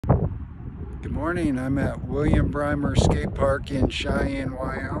Good morning. I'm at William Brimmer Skatepark in Cheyenne,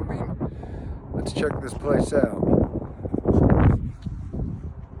 Wyoming. Let's check this place out.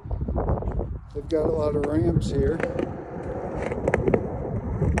 They've got a lot of ramps here.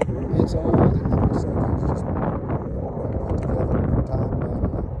 It's old and it looks like it's just put together over time.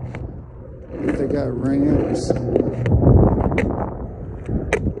 But they got ramps.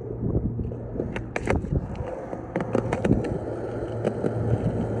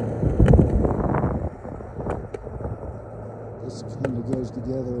 This kind of goes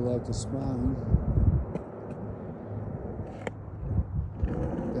together like a spine.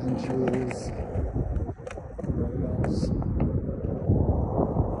 Benches, rails.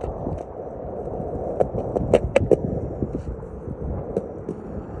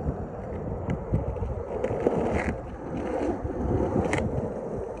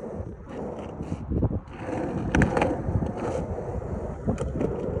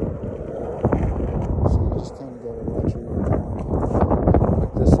 So you just kind of got to watch your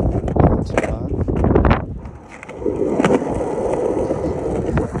like this in the spot.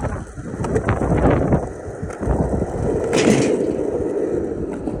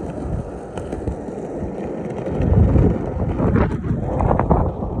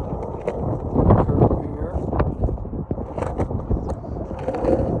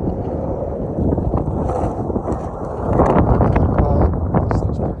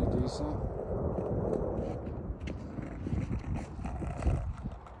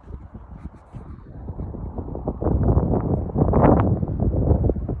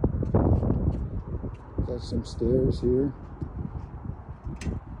 Got some stairs here.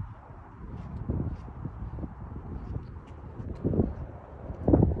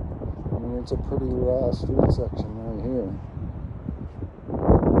 I mean, it's a pretty raw street section right here.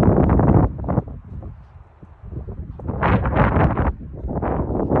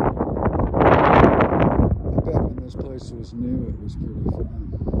 I bet when this place was new, it was pretty fun.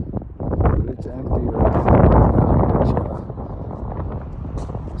 But it's empty right now.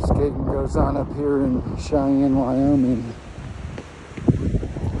 Skating goes on up here in Cheyenne, Wyoming.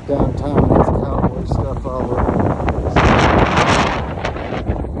 Downtown, there's cowboy stuff all over the place.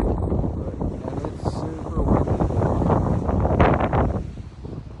 And it's super windy.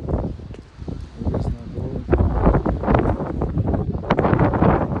 I guess not going.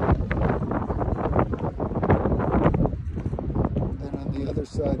 Then on the other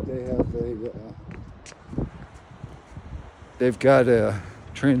side, they have they've got a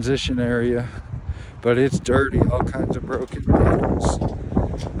transition area, but it's dirty, all kinds of broken metals.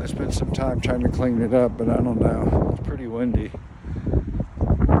 I spent some time trying to clean it up, but I don't know. It's pretty windy.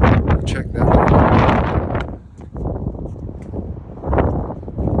 Check that out.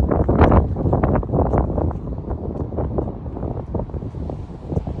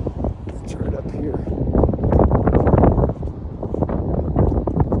 It's right up here.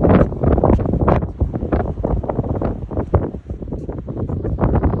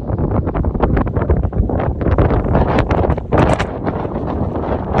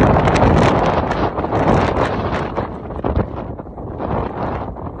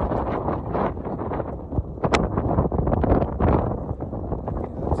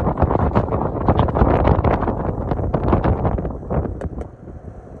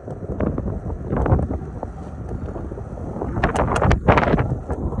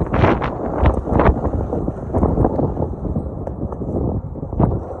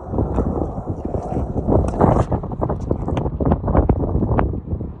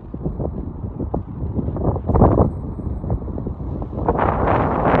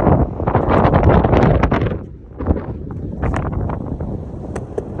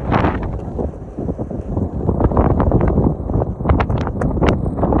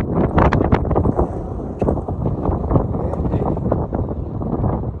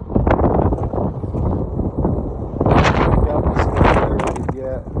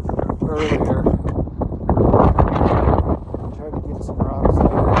 Earlier, try to get some rocks out.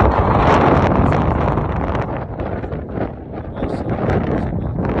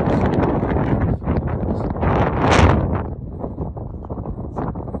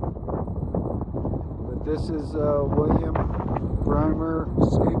 But this is William Brimmer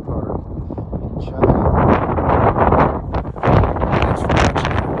Skate